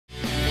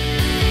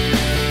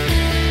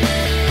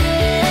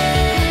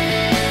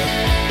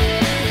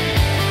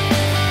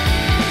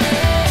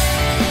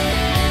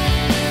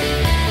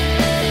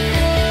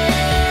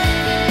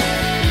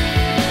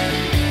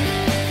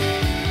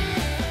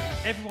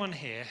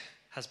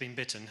has been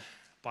bitten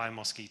by a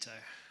mosquito,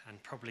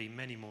 and probably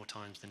many more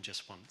times than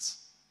just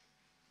once.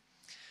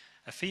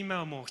 A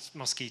female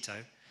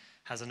mosquito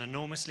has an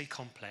enormously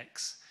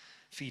complex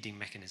feeding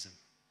mechanism.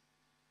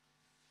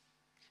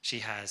 She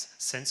has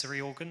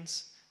sensory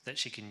organs that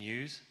she can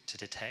use to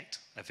detect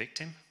a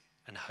victim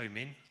and home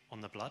in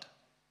on the blood.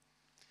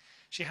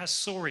 She has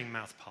soaring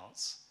mouth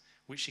parts,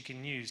 which she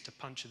can use to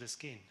puncture the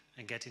skin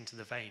and get into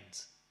the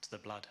veins to the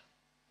blood.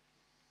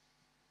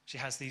 She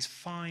has these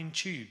fine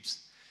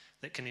tubes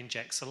that can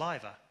inject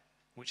saliva,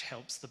 which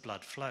helps the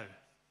blood flow.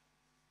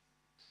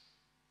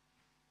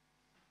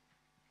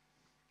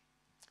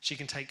 She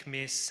can take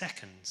mere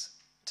seconds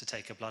to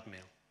take a blood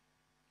meal.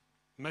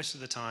 Most of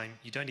the time,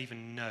 you don't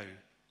even know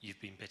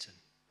you've been bitten.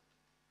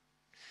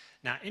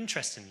 Now,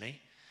 interestingly,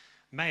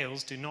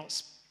 males do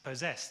not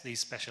possess these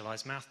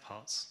specialized mouth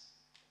parts.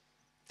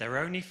 Their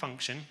only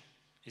function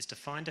is to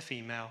find a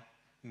female,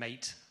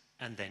 mate,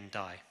 and then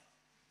die.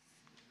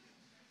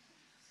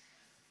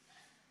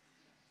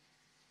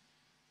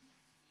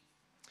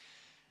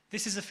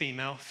 This is a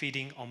female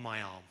feeding on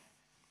my arm.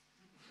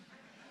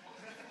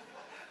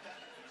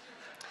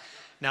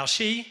 Now,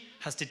 she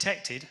has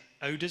detected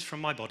odors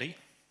from my body.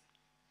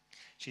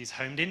 She's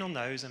homed in on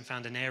those and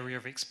found an area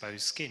of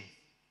exposed skin,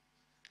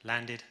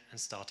 landed and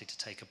started to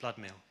take a blood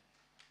meal.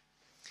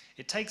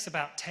 It takes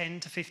about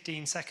 10 to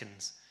 15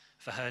 seconds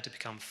for her to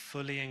become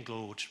fully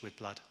engorged with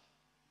blood.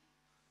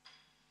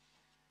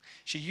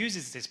 She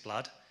uses this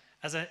blood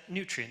as a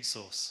nutrient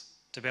source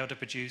to be able to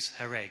produce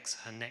her eggs,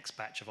 her next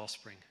batch of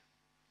offspring.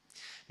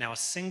 Now, a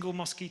single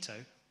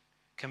mosquito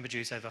can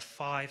produce over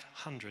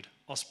 500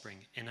 offspring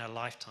in her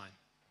lifetime,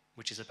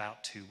 which is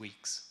about 2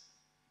 weeks.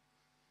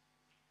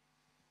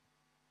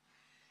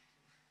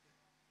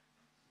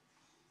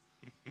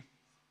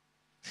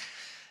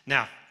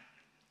 Now,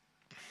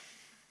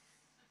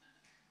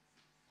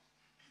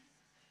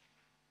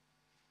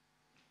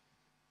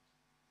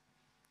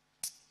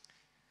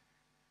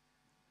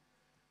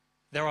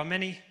 there are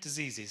many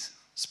diseases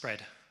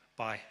spread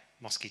by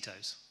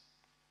mosquitoes,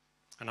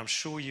 and I'm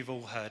sure you've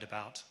all heard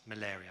about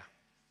malaria.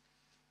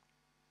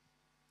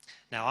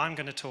 Now, I'm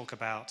going to talk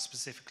about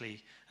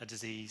specifically a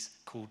disease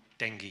called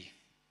dengue.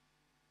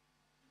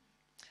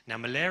 Now,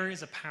 malaria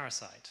is a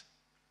parasite,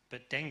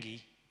 but dengue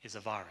is a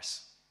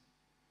virus.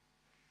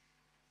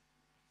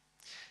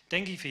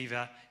 Dengue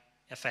fever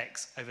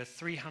affects over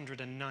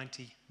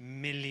 390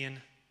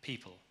 million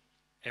people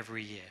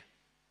every year,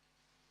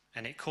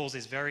 and it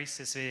causes very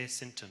severe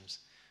symptoms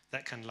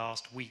that can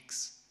last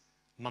weeks,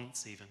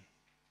 months even.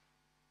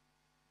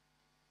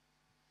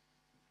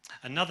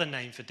 Another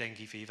name for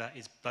dengue fever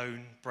is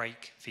bone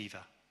break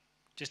fever,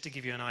 just to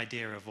give you an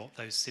idea of what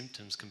those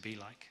symptoms can be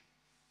like.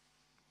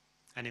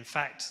 And in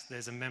fact,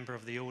 there's a member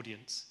of the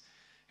audience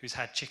who's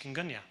had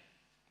chikungunya,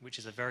 which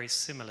is a very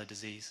similar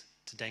disease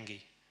to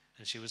dengue,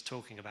 and she was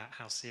talking about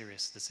how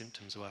serious the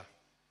symptoms were.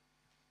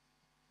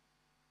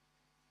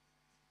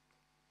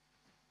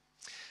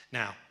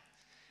 Now,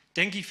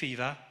 dengue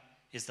fever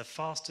is the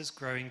fastest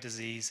growing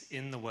disease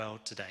in the world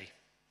today.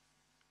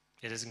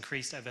 It has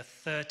increased over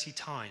 30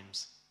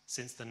 times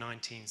since the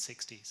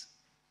 1960s.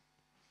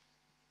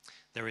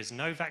 There is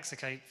no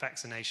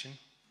vaccination,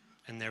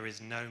 and there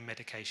is no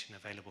medication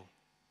available.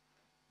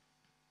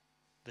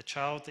 The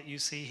child that you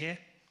see here,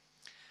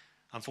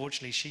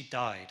 unfortunately, she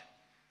died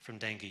from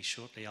dengue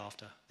shortly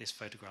after this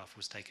photograph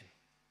was taken.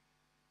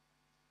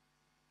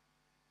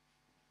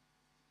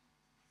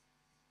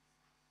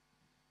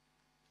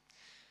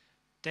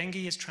 Dengue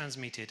is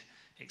transmitted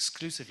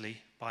exclusively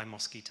by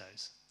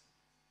mosquitoes,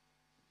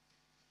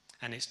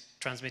 and it's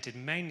transmitted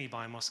mainly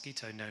by a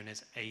mosquito known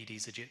as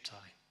Aedes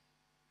aegypti.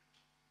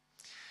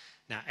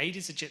 Now,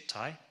 Aedes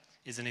aegypti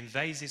is an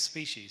invasive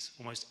species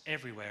almost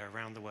everywhere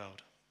around the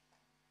world.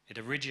 It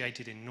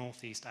originated in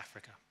northeast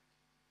Africa.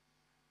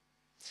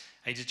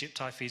 Aedes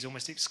aegypti feeds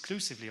almost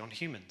exclusively on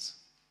humans.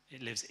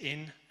 It lives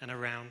in and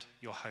around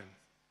your home.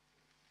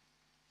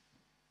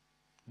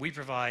 We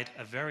provide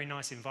a very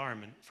nice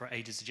environment for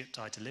Aedes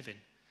aegypti to live in.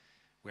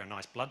 We're a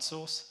nice blood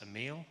source, a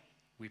meal.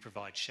 We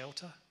provide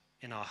shelter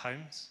in our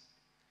homes.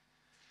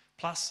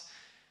 Plus,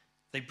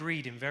 they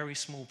breed in very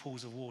small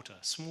pools of water,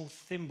 a small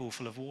thimble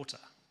full of water,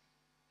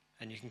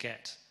 and you can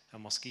get a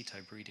mosquito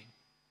breeding.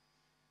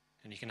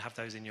 And you can have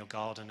those in your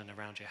garden and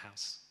around your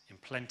house in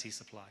plenty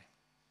supply.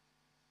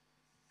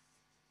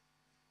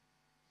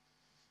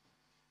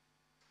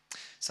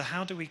 So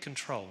how do we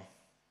control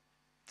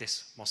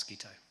this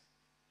mosquito?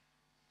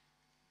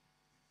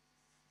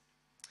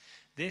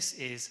 This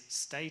is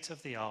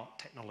state-of-the-art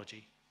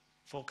technology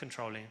for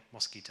controlling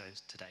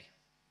mosquitoes today.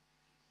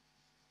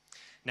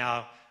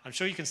 Now, I'm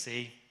sure you can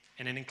see,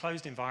 in an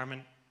enclosed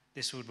environment,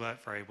 this would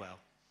work very well.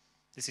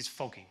 This is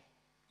fogging,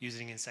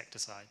 using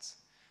insecticides.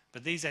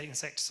 But these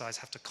insecticides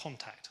have to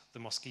contact the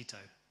mosquito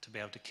to be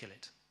able to kill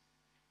it.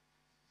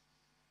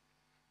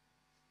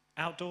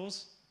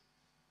 Outdoors,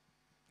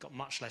 got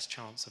much less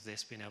chance of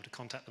this being able to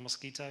contact the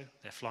mosquito.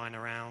 They're flying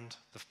around,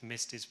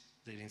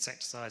 the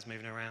insecticide is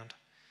moving around.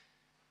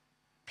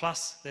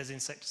 Plus, there's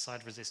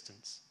insecticide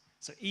resistance.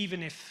 So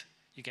even if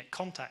you get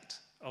contact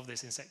of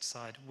this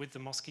insecticide with the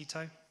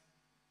mosquito,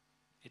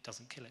 it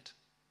doesn't kill it.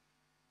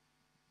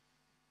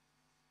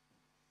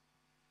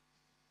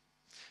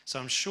 So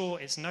I'm sure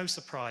it's no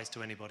surprise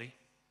to anybody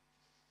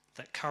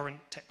that current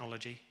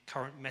technology,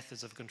 current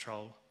methods of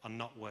control are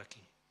not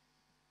working.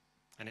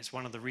 And it's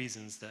one of the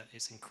reasons that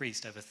it's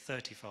increased over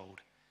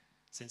 30-fold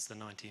since the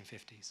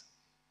 1950s.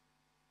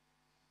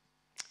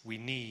 We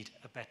need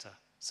a better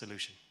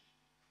solution.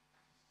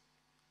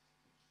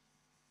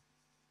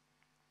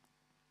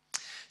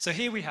 So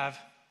here we have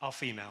our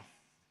female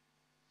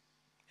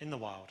in the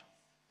wild.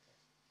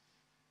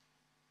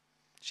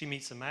 She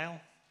meets a male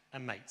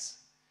and mates.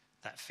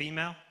 That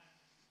female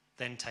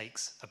then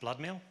takes a blood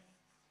meal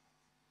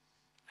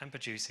and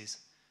produces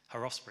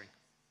her offspring.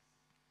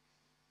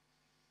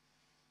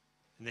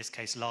 In this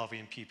case, larvae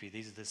and pupae.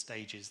 These are the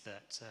stages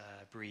that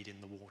breed in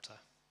the water.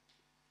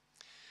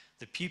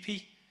 The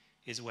pupae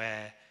is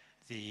where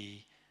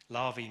the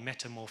larvae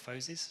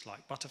metamorphoses,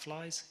 like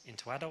butterflies,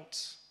 into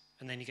adults,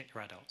 and then you get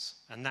your adults.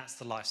 And that's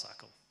the life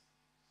cycle.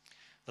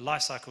 The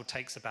life cycle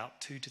takes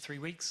about 2 to 3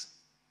 weeks,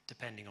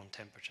 depending on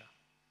temperature.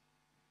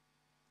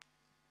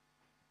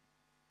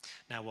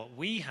 Now, what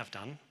we have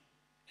done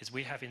is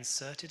we have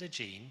inserted a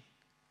gene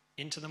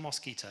into the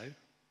mosquito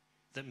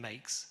that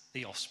makes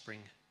the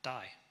offspring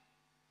die.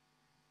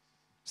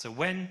 So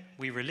when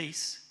we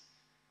release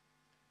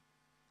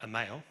a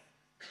male,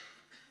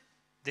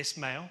 this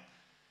male,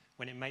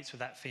 when it mates with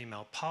that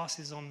female,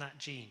 passes on that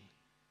gene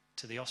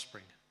to the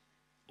offspring,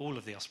 all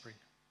of the offspring.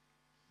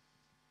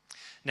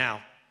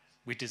 Now,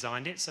 we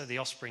designed it so the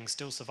offspring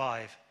still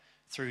survive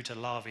through to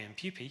larvae and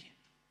pupae,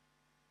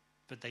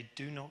 but they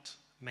do not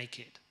make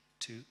it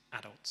to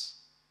adults.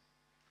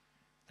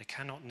 They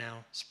cannot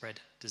now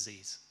spread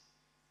disease.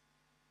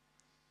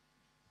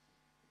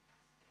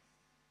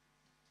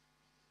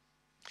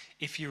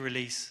 If you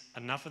release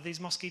enough of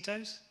these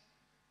mosquitoes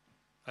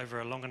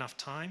over a long enough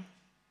time,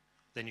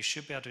 then you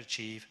should be able to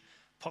achieve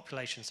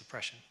population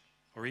suppression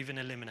or even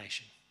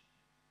elimination.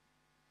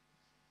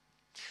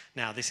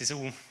 Now, this is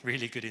all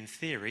really good in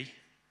theory,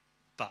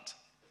 but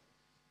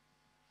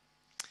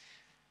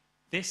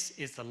this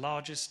is the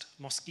largest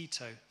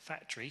mosquito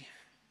factory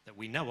that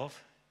we know of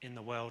in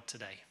the world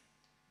today.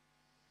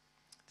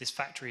 This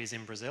factory is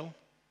in Brazil,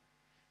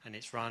 and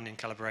it's run in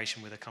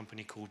collaboration with a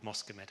company called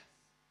Mosquitoes.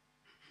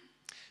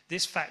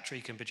 This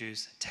factory can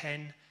produce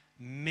 10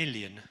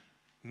 million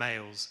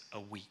males a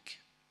week.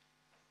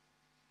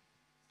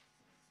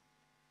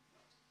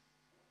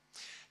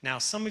 Now,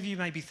 some of you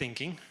may be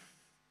thinking,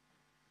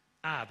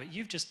 but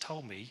you've just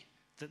told me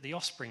that the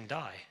offspring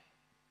die.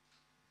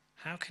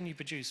 How can you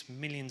produce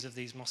millions of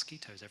these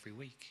mosquitoes every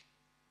week?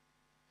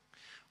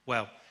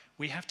 Well,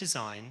 we have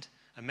designed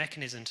a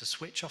mechanism to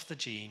switch off the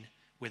gene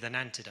with an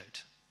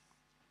antidote.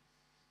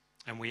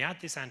 And we add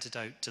this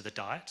antidote to the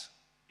diet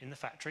in the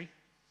factory,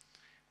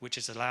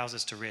 which allows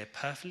us to rear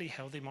perfectly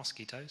healthy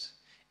mosquitoes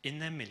in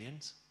their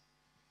millions.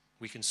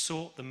 We can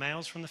sort the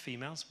males from the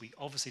females. We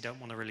obviously don't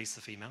want to release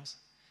the females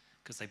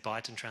because they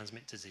bite and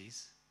transmit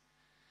disease.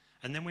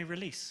 And then we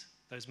release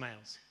those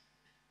males.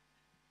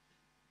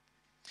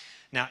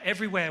 Now,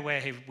 everywhere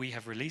where we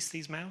have released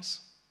these males,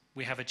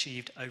 we have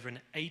achieved over an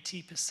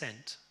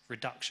 80%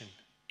 reduction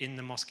in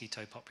the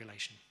mosquito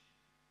population.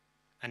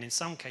 And in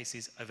some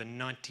cases, over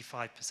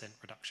 95%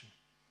 reduction.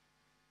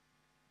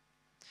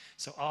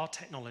 So our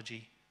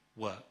technology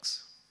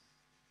works.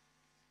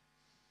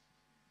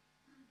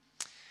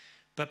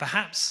 But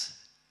perhaps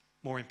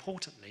more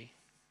importantly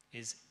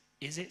is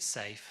it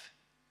safe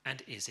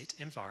and is it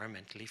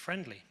environmentally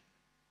friendly?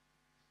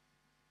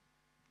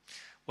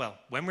 Well,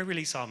 when we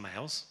release our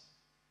males,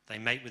 they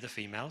mate with the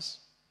females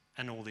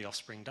and all the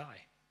offspring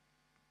die.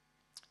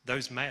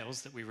 Those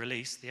males that we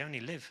release, they only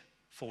live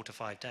 4 to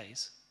 5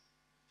 days.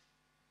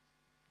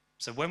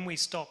 So when we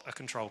stop a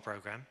control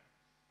program,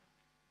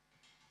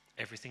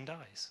 everything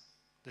dies.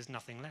 There's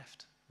nothing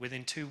left.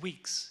 Within 2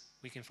 weeks,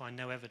 we can find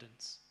no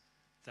evidence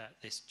that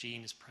this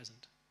gene is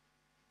present.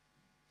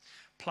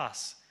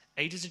 Plus,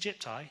 Aedes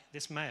aegypti,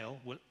 this male,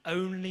 will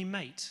only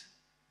mate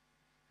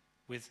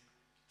with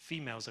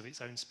females of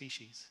its own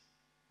species.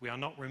 We are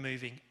not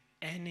removing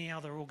any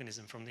other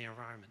organism from the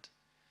environment.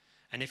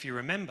 And if you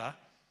remember,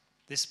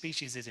 this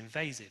species is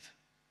invasive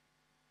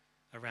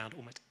around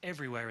almost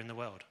everywhere in the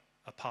world,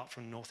 apart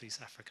from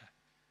Northeast Africa.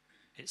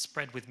 It's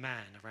spread with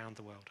man around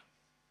the world.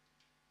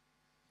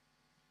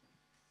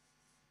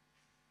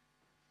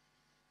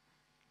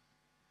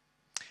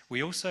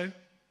 We also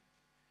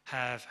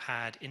have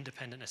had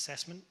independent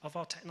assessment of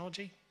our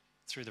technology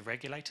through the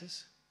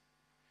regulators.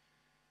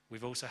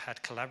 We've also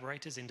had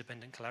collaborators,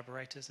 independent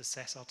collaborators,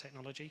 assess our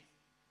technology.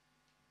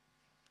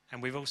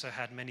 And we've also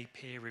had many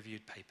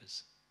peer-reviewed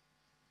papers.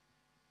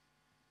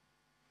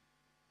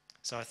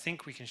 So I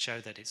think we can show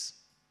that it's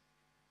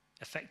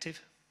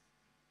effective,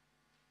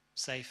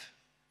 safe,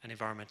 and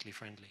environmentally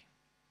friendly.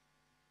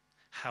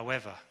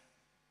 However,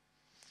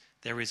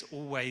 there is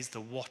always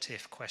the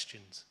what-if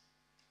questions.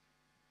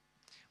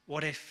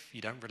 What if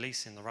you don't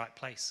release in the right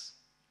place?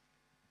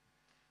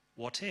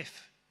 What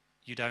if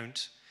you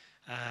don't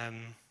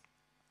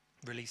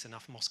release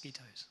enough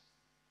mosquitoes?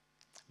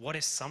 What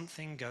if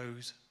something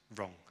goes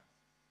wrong?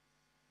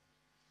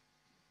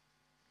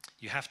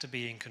 You have to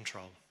be in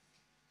control.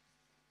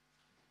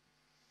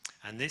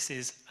 And this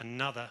is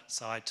another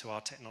side to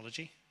our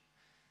technology.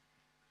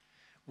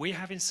 We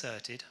have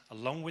inserted,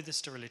 along with the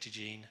sterility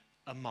gene,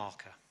 a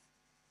marker.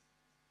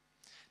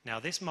 Now,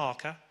 this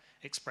marker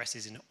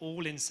expresses in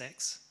all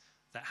insects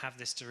that have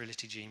this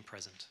sterility gene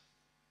present.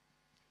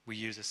 We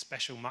use a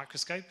special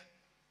microscope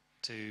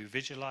to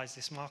visualize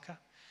this marker,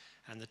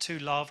 and the two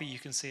larvae you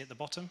can see at the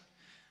bottom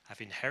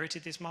have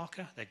inherited this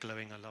marker. They're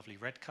glowing a lovely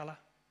red color,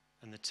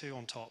 and the two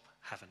on top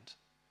haven't.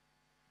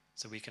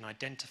 So we can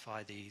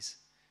identify these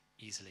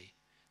easily.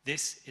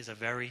 This is a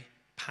very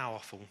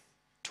powerful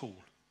tool.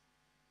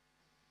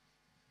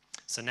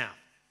 So now,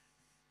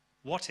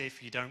 what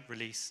if you don't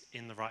release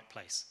in the right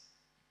place?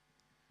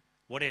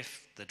 What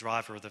if the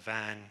driver of the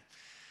van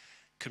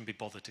couldn't be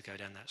bothered to go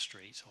down that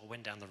street, or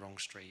went down the wrong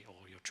street,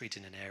 or you're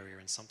treating an area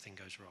and something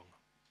goes wrong?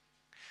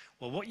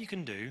 Well, what you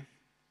can do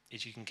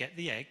is you can get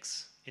the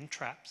eggs in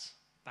traps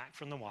back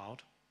from the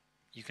wild,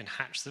 you can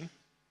hatch them,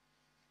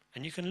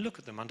 and you can look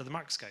at them under the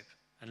microscope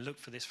and look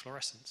for this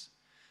fluorescence.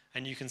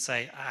 And you can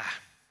say,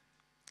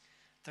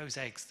 those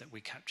eggs that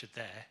we captured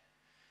there,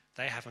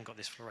 they haven't got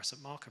this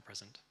fluorescent marker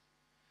present.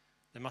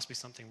 There must be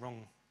something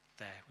wrong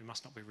there. We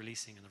must not be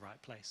releasing in the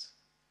right place.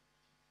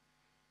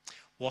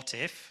 What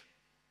if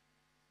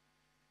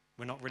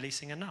we're not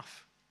releasing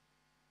enough?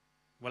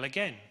 Well,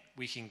 again,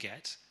 we can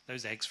get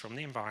those eggs from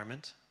the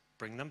environment,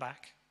 bring them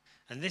back,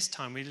 and this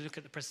time we look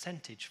at the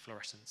percentage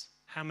fluorescence.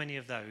 How many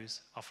of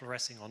those are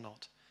fluorescing or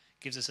not?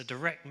 It gives us a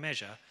direct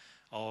measure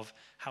of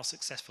how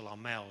successful our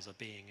males are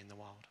being in the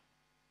wild.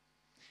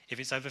 If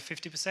it's over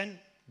 50%,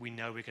 we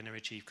know we're going to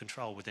achieve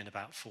control within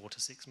about 4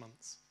 to 6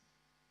 months.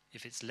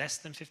 If it's less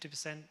than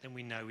 50%, then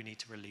we know we need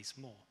to release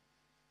more.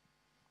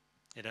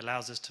 It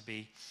allows us to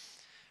be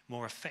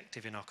more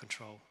effective in our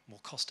control, more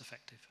cost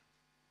effective.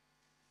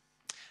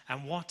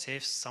 And what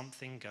if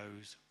something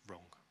goes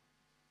wrong?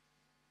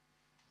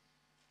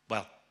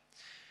 Well,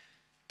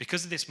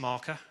 because of this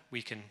marker,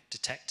 we can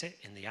detect it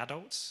in the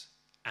adults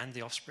and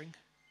the offspring,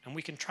 and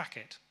we can track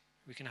it.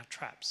 We can have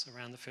traps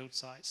around the field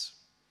sites.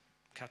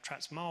 We can have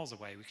traps miles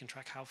away. We can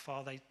track how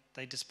far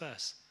they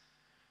disperse.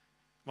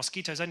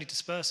 Mosquitoes only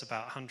disperse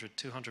about 100,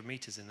 200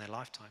 meters in their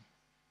lifetime.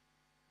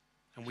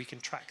 And we can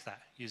track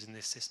that using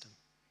this system.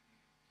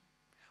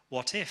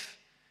 What if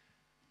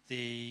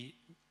the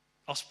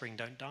offspring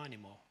don't die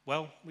anymore?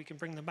 Well, we can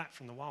bring them back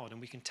from the wild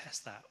and we can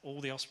test that. All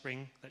the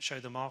offspring that show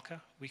the marker,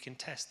 we can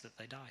test that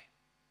they die.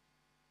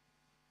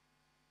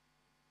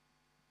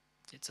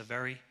 It's a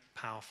very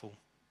powerful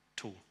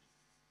tool.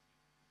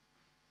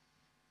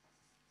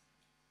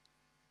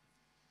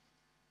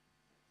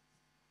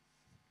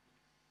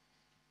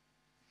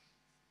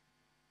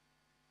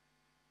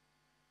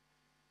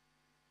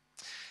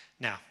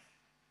 Now,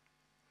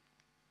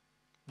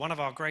 one of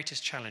our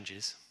greatest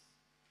challenges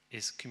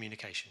is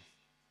communication.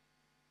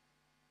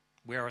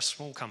 We are a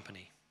small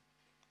company.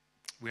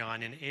 We are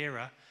in an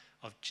era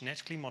of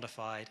genetically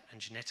modified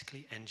and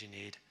genetically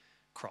engineered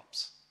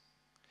crops.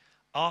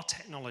 Our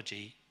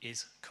technology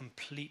is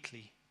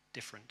completely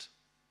different.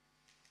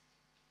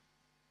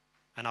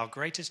 And our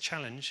greatest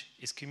challenge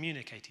is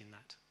communicating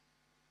that.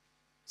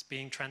 It's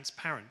being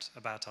transparent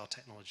about our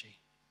technology.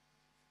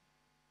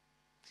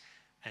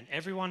 And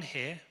everyone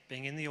here,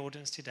 being in the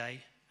audience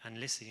today and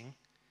listening,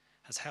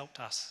 has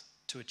helped us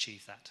to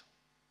achieve that.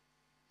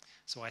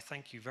 So I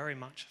thank you very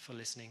much for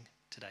listening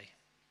today.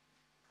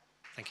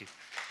 Thank you.